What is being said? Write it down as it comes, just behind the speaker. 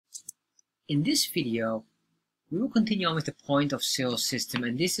in this video, we will continue on with the point of sale system,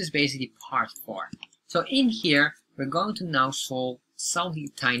 and this is basically part 4. So in here, we're going to now solve some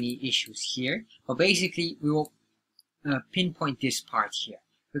tiny issues here, but basically we will pinpoint this part here.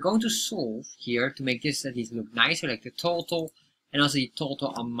 We're going to solve here to make this at least look nicer, like the total, and also the total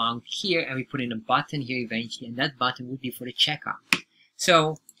amount here, and we put in a button here eventually, and that button would be for the checkout.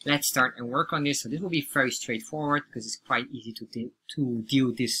 So let's start and work on this. So this will be very straightforward because it's quite easy to deal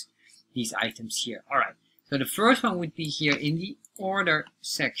with these items here. All right. So the first one would be here in the order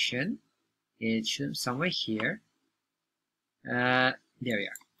section. It should somewhere here. There we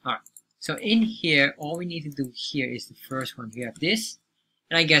are. All right. So in here, all we need to do here is the first one. We have this,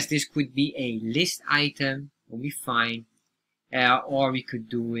 and I guess this could be a list item. Will be fine. Or we could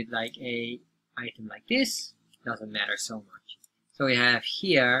do it like a item like this. Doesn't matter so much. So we have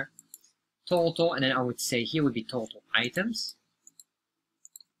here total, and then I would say here would be total items.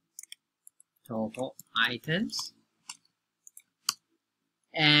 Total items.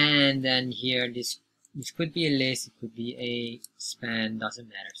 And then here this could be a list, it could be a span, doesn't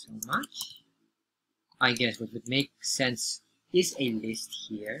matter so much. I guess what would make sense is a list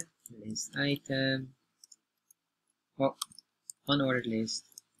here. List item. Well, unordered list.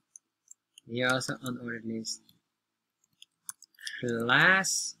 Here also unordered list.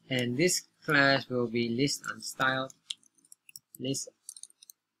 Class, and this class will be list unstyled. List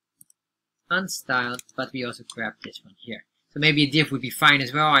unstyled, but we also grab this one here. So maybe a div would be fine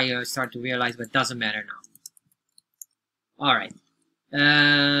as well. I start to realize, but it doesn't matter now. Alright.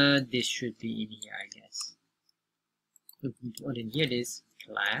 This should be in here, I guess. Put in here this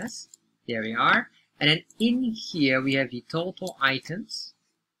class. There we are. And then in here we have the total items.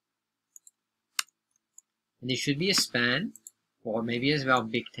 And this should be a span, or maybe as well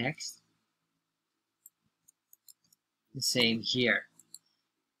big text. The same here.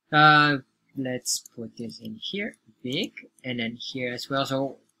 Let's put this in here, big, and then here as well.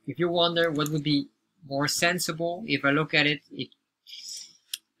 So if you wonder what would be more sensible, if I look at it,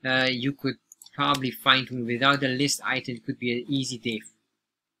 you could probably find without the list item, it could be an easy div.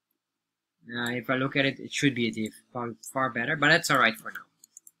 If I look at it, it should be a div, probably far better, but that's alright for now.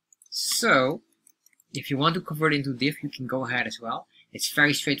 So if you want to convert it into div, you can go ahead as well. It's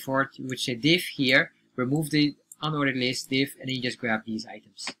very straightforward. You would say div here, remove the unordered list div, and then you just grab these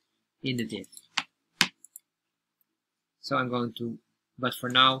items in the div. So I'm going to, but for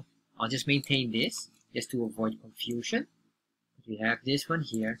now, I'll just maintain this, just to avoid confusion. We have this one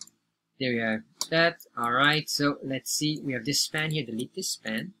here. There we have that. Alright, so let's see. We have this span here. Delete this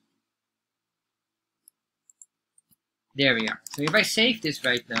span. There we are. So if I save this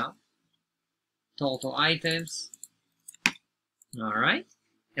right now, total items. Alright.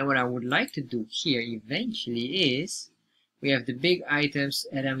 And what I would like to do here eventually is, we have the big items,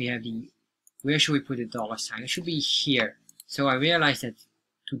 and then we have the, where should we put the dollar sign? It should be here. So I realized that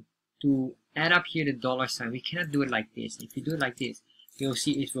to add up here the dollar sign, we cannot do it like this. If you do it like this, you'll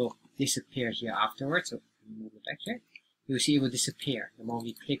see it will disappear here afterwards. So move it back here. You'll see it will disappear the moment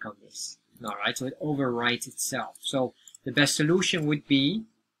we click on this. Alright, so it overwrites itself. So the best solution would be,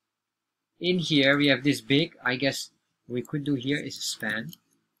 in here we have this big, I guess what we could do here is a span.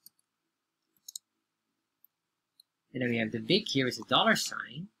 And then we have the big here is a dollar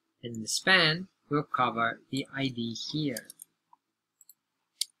sign, and the span will cover the ID here.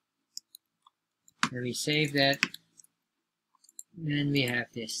 And we save that. Then we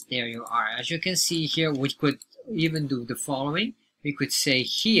have this. There you are. As you can see here, we could even do the following. We could say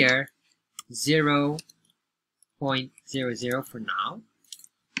here 0.00 for now.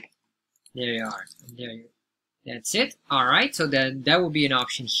 There you are. And there you. That's it. All right. So then that will be an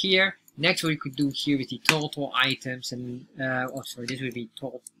option here. Next, what we could do here is the total items, and oh sorry, this would be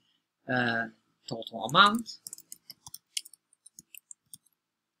total amount.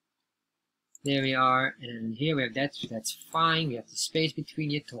 There we are, and then here we have that. So that's fine. We have the space between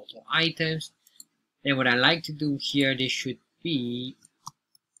your total items. And what I like to do here, this should be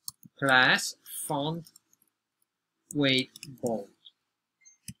class font weight bold.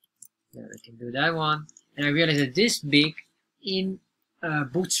 Yeah, we can do that one. And I realize that this big in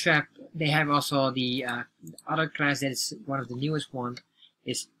Bootstrap, they have also the other class that is one of the newest one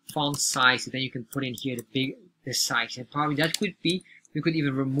is font size. And then you can put in here the size, and probably that could be, we could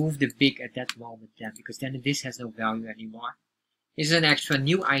even remove the big at that moment then, because then this has no value anymore. This is an extra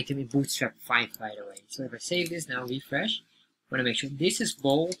new item in Bootstrap 5, by the way. So if I save this now, refresh, I want to make sure this is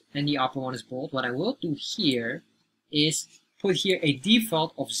bold and the upper one is bold. What I will do here is put here a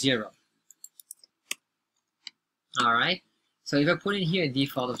default of 0. Alright. So if I put in here a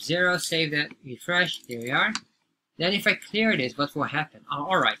default of 0, save that, refresh, there we are. Then if I clear this, what will happen?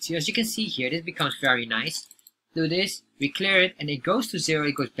 Alright, so as you can see here, this becomes very nice. Do this, we clear it, and it goes to 0,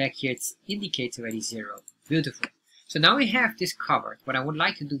 it goes back here, it indicates already 0. Beautiful. So now we have this covered. What I would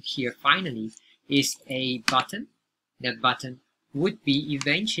like to do here finally is a button. That button would be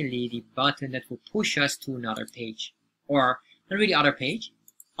eventually the button that will push us to another page. Or, not really other page,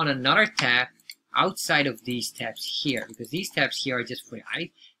 on another tab outside of these tabs here. Because these tabs here are just for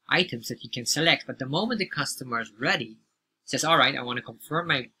items that you can select. But the moment the customer is ready, says, alright, I want to confirm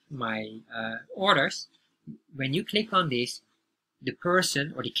my orders. When you click on this, the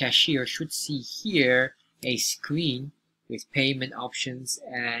person or the cashier should see here a screen with payment options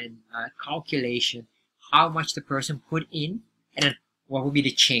and calculation, how much the person put in, and then what would be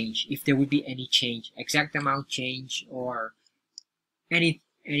the change, if there would be any change, exact amount change, or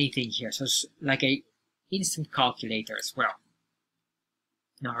anything here. So it's like a instant calculator as well.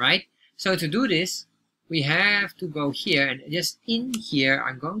 Alright, so to do this, we have to go here, and just in here,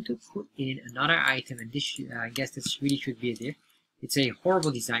 I'm going to put in another item, and this I guess this really should be a div. It's a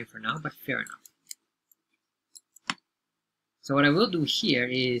horrible design for now, but fair enough. So what I will do here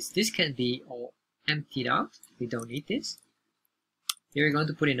is, this can be all emptied out. We don't need this. Here we're going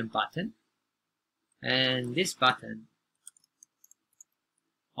to put in a button. And this button,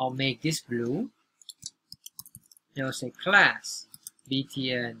 I'll make this blue. And I'll say class,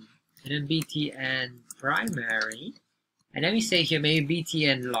 btn, and then btn primary. And then we say here maybe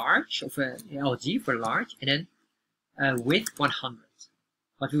btn large, of LG for large, and then width 100.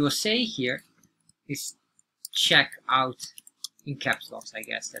 What we will say here is check out in caps locks, I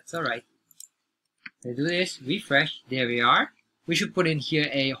guess. That's alright. We do this, refresh, there we are. We should put in here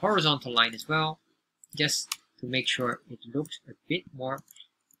a horizontal line as well, just to make sure it looks a bit more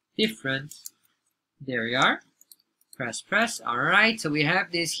different. There we are. Press. Alright, so we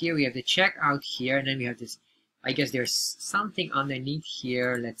have this here, we have the checkout here, and then we have this. I guess there's something underneath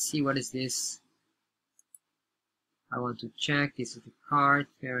here. Let's see, what is this? I want to check. This is the card,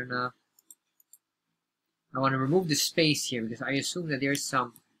 fair enough. I want to remove the space here because I assume that there's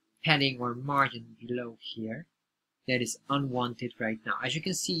some padding or margin below here that is unwanted right now. As you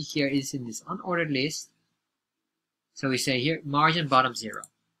can see here, it's in this unordered list. So we say here margin bottom 0.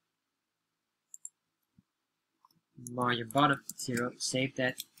 Margin bottom 0, save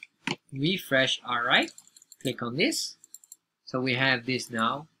that, refresh. Alright, click on this. So we have this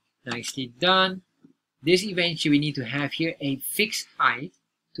now, nicely done. This eventually we need to have here a fixed height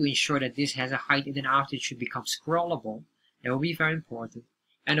to ensure that this has a height, and then after it should become scrollable. That will be very important.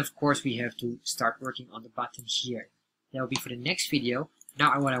 And of course we have to start working on the button here. That will be for the next video.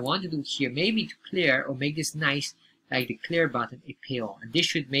 Now what I want to do here, maybe to clear or make this nice, like the clear button, a pill. And this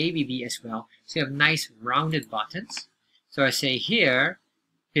should maybe be as well. So you have nice rounded buttons. So I say here,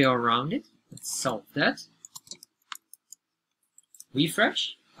 pill rounded. Let's solve that.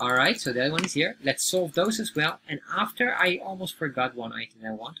 Refresh. Alright, so that one is here. Let's solve those as well. And after, I almost forgot one item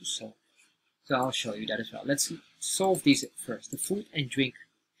I want to solve. So I'll show you that as well. Let's solve these first. The food and drink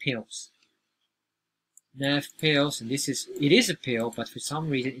pills. Nav pills, and this is, it is a pill, but for some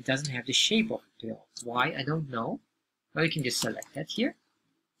reason it doesn't have the shape of a pill. Why? I don't know. Well, you can just select that here.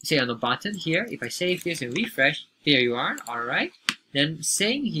 Say on the button here, if I save this and refresh, there you are. Alright. Then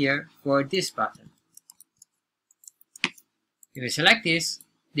same here for this button. If I select this,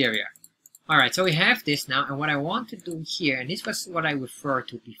 there we are. Alright, so we have this now, and what I want to do here, and this was what I referred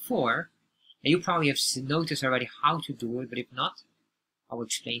to before, and you probably have noticed already how to do it, but if not, I will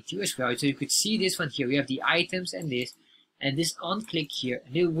explain to you as well. So you could see this one here, we have the items and this on click here,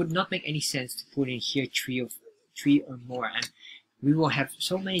 and it would not make any sense to put in here three or more, and we will have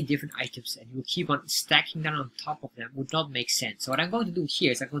so many different items, and you will keep on stacking them on top of them, would not make sense. So what I'm going to do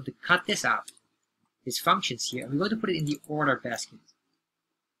here is I'm going to cut this out, these functions here, and we're going to put it in the order basket.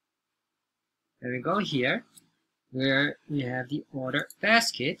 Then we go here, where we have the order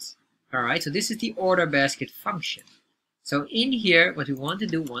basket. Alright, so this is the order basket function. So in here, what we want to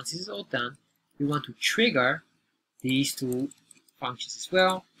do, once this is all done, we want to trigger these two functions as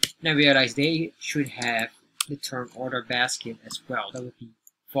well. And I realize they should have the term order basket as well. That would be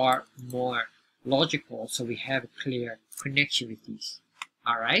far more logical, so we have a clear connection with these.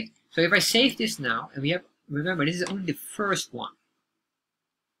 Alright, so if I save this now, and we have, remember, this is only the first one.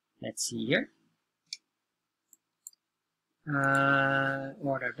 Let's see here.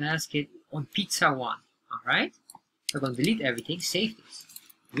 Order basket on pizza 1. Alright, we're going to delete everything, save this,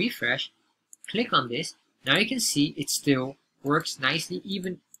 refresh, click on this. Now you can see it still works nicely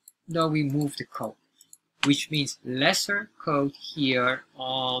even though we move the code, which means lesser code here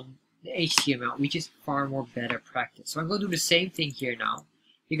on the HTML, which is far more better practice. So I'm going to do the same thing here now,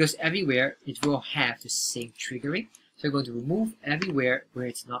 because everywhere it will have the same triggering. So we're going to remove everywhere where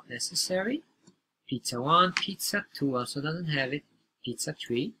it's not necessary. Pizza 1, pizza 2 also doesn't have it, pizza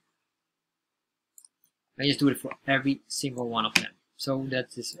 3. I just do it for every single one of them. So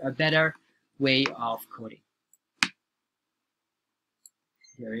that is a better way of coding.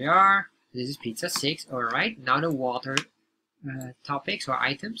 Here we are. This is pizza 6. Alright, now the water topics or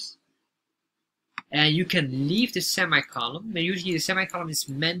items. And you can leave the semicolon. But usually the semicolon is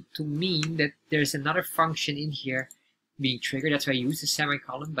meant to mean that there's another function in here being triggered. That's why I use the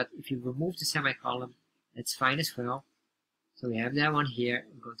semicolon. But if you remove the semicolon, that's fine as well. So we have that one here.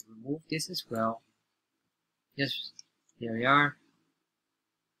 I'm going to remove this as well. Yes, here we are.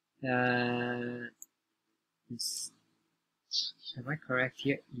 Am I correct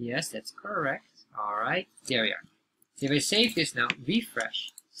here? Yes, that's correct. Alright, there we are. So if I save this now,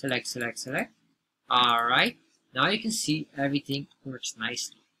 refresh, select, select, select. Alright, now you can see everything works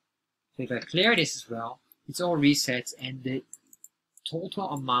nicely. So if I clear this as well, it's all resets and the total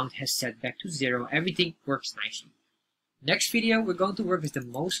amount has set back to 0. Everything works nicely. Next video, we're going to work with the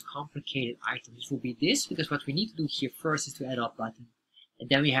most complicated item. This will be this, because what we need to do here first is to add up button. And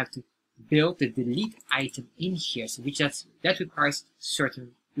then we have to build the delete item in here, so that requires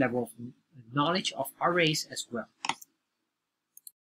certain level of knowledge of arrays as well.